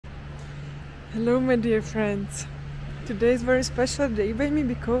Hello, my dear friends. Today is a very special day by me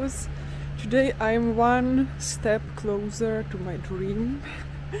because today I am one step closer to my dream.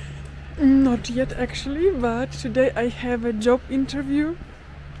 Not yet actually, but today I have a job interview.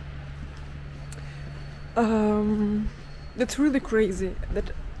 That's really crazy.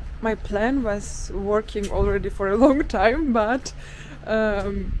 That my plan was working already for a long time, but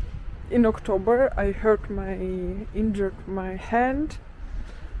in October I injured my hand,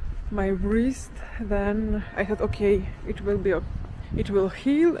 my wrist. Then I thought, okay, it will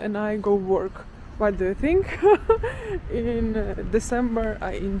heal and I go work. What do you think? In December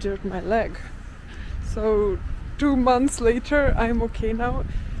I injured my leg, so 2 months later I'm okay now.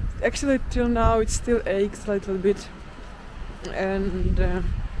 Actually till now it still aches a little bit, and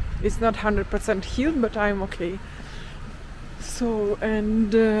it's not 100% healed, but I'm okay. So,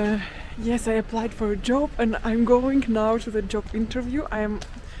 and yes, I applied for a job and I'm going now to the job interview. I'm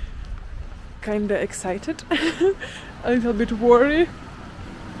kinda excited, a little bit worried,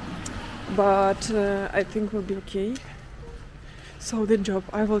 but I think we'll be okay. So the job,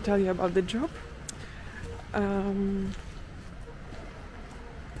 I will tell you about the job.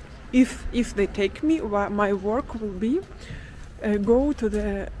 If they take me, my work will be go to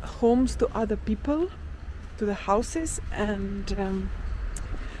the homes, to other people, to the houses, and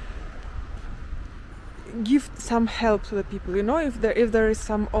give some help to the people. You know, if there is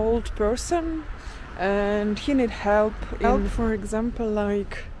some old person and he need help, for example,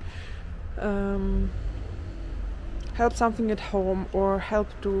 like help something at home, or help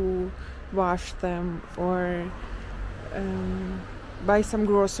to wash them, or buy some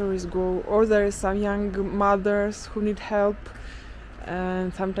groceries, or there is some young mothers who need help,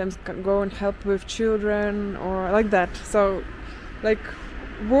 and sometimes go and help with children or like that. So like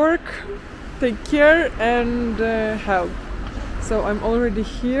work, take care, and help. So I'm already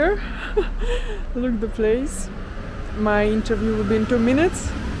here. Look the place. My interview will be in 2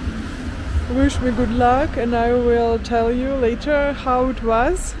 minutes. Wish me good luck and I will tell you later how it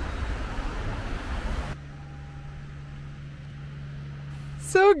was.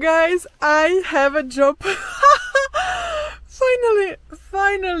 So guys, I have a job.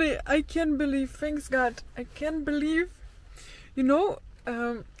 Finally, I can't believe, thanks God, I can't believe. You know,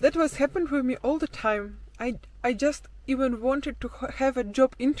 that was happened with me all the time. I just even wanted to have a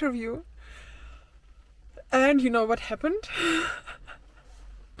job interview, and you know what happened?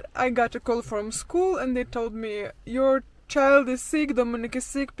 I got a call from school and they told me, your child is sick, Dominic is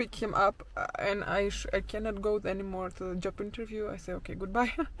sick, pick him up. And I cannot go anymore to the job interview. I say, okay,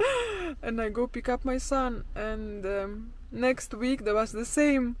 goodbye. And I go pick up my son, and next week there was the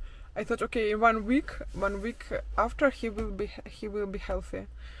same. I thought, okay, in 1 week after he will be healthy.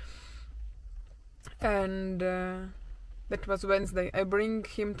 And that was Wednesday. I bring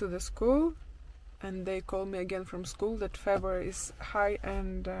him to the school, and they call me again from school that fever is high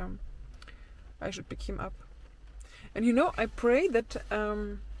and I should pick him up. And you know, I pray that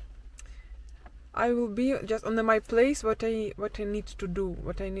I will be just on my place what I need to do,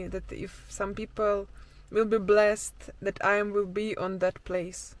 what I need, that if some people will be blessed, that I will be on that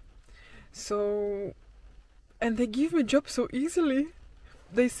place. So, and they give me job so easily.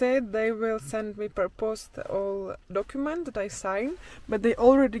 They said they will send me per post all document that I sign, but they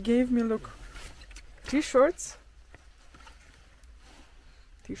already gave me, look, t-shirts.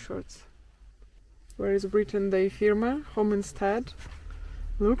 Where is written the firma, Home Instead.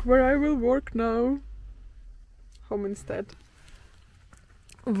 Look where I will work now. Home Instead.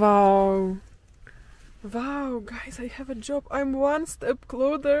 Wow, guys, I have a job. I'm one step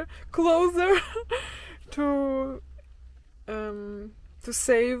closer to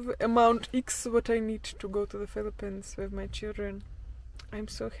save amount X what I need to go to the Philippines with my children. I'm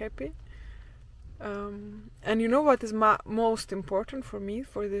so happy. And you know what is most important for me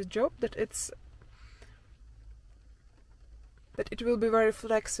for this job? That it will be very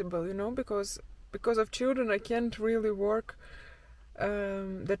flexible, you know, because of children I can't really work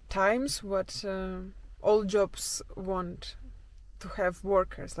the times what all jobs want to have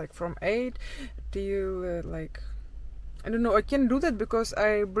workers, like from 8 till like, I don't know, I can't do that because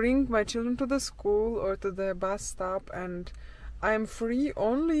I bring my children to the school or to the bus stop, and I'm free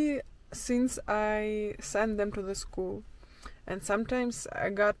only since I send them to the school. And sometimes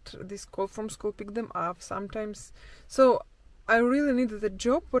I got this call from school, pick them up sometimes. So I really needed a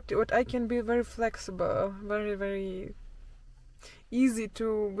job what I can be very flexible, very easy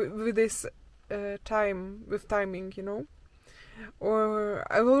to with this timing, you know. Or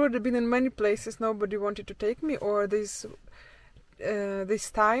I've already been in many places, nobody wanted to take me, or this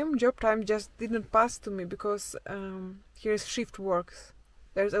job time just didn't pass to me because here is shift works.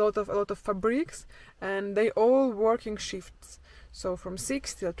 there's a lot of fabrics, and they all working shifts. So from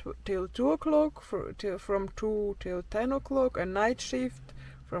 6 till 2 o'clock, from 2 till 10 o'clock, a night shift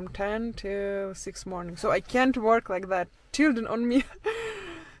from 10 till 6 morning. So I can't work like that. Children on me.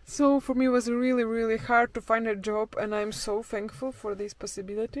 So for me it was really, really hard to find a job, and I'm so thankful for this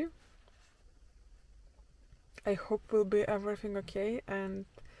possibility. I hope will be everything okay and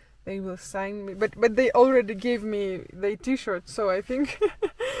they will sign me. But they already gave me the t-shirt, so I think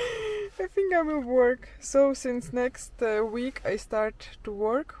I think I will work. So since next week I start to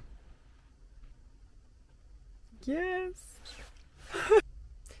work. Yes.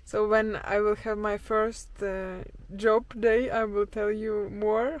 So when I will have my first job day, I will tell you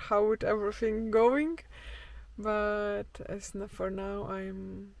more how it everything going. But for now,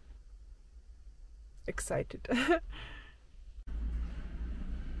 I'm excited.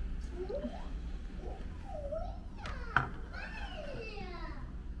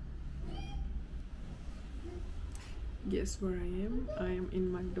 Guess where I am? I am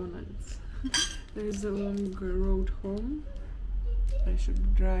in McDonald's. There is a long road home. I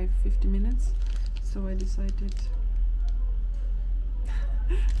should drive 50 minutes, so I decided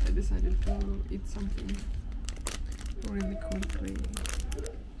to eat something really quickly.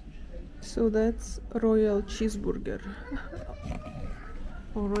 So that's royal cheeseburger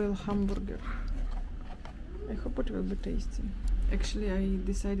or royal hamburger. I hope it will be tasty. Actually, I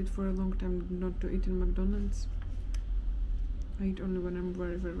decided for a long time not to eat in McDonald's. I eat only when I'm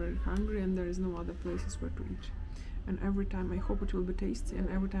very, very, very hungry and there is no other places where to eat. And every time I hope it will be tasty, and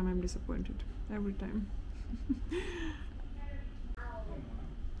every time I'm disappointed. Every time.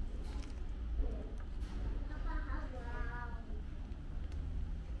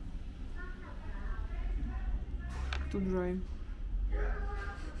 Too dry.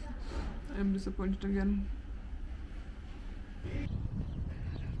 I'm disappointed again.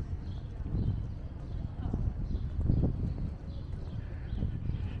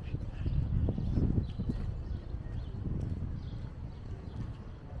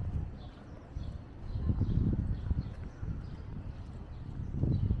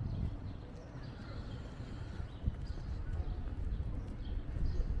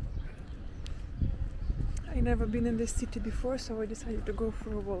 I never been in this city before, so I decided to go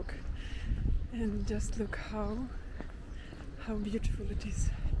for a walk and just look how beautiful it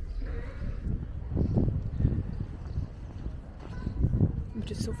is. Which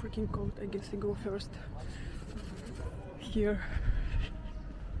is so freaking cold. I guess I go first here.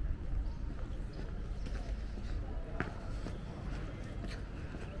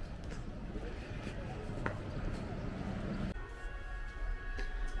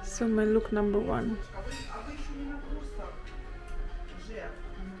 So my look number one.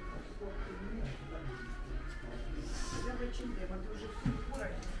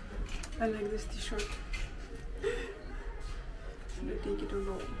 I like this t-shirt. Should I take it or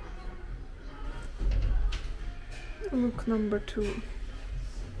no? Look number two.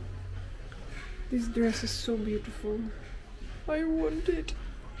 This dress is so beautiful. I want it.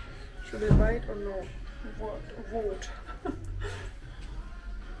 Should I buy it or no? What? Vote.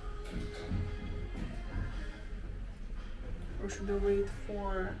 Or should I wait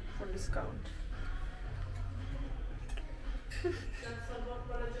for discount?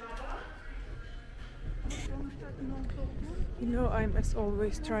 You know, I'm as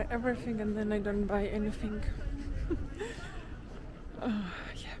always try everything and then I don't buy anything.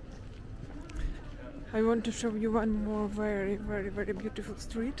 Yeah. I want to show you one more very, very, very beautiful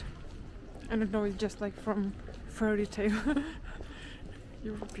street. I don't know, it's just like from fairy tale.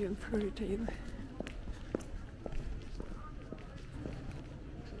 European fairy tale.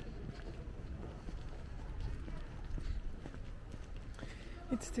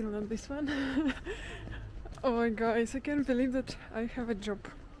 It's still not this one. Oh my guys, I can't believe that I have a job.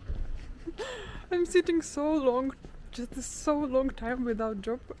 I'm sitting so long, just a so long time without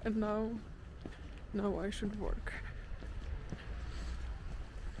job, and now I should work.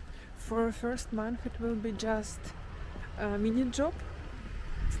 For the first month it will be just a mini job.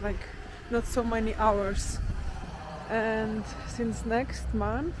 It's like not so many hours. And since next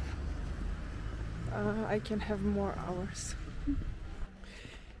month I can have more hours.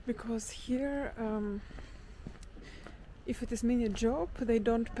 Because here if it is mini job they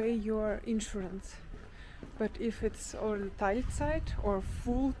don't pay your insurance, but if it's already Teilzeit or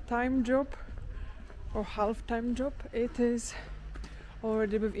full-time job or half-time job, it is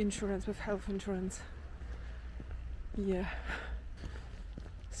already with insurance, with health insurance. Yeah,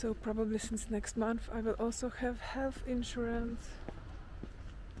 so probably since next month I will also have health insurance.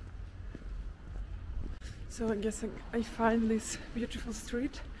 So So I guess I find this beautiful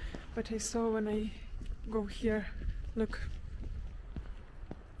street, but I saw when I go here, look.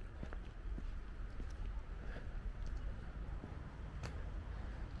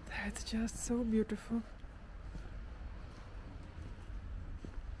 That's just so beautiful.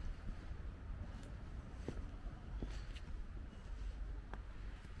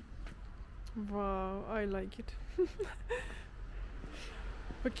 Wow, I like it.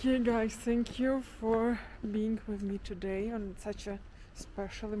 Okay guys, thank you for being with me today on such a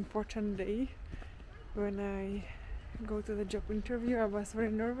special, important day. When I go to the job interview, I was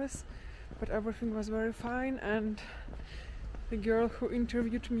very nervous, but everything was very fine, and the girl who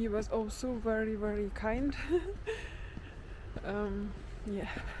interviewed me was also very, very kind. Yeah,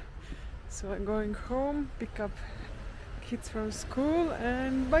 so I'm going home, pick up kids from school,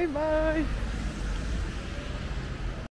 and bye bye.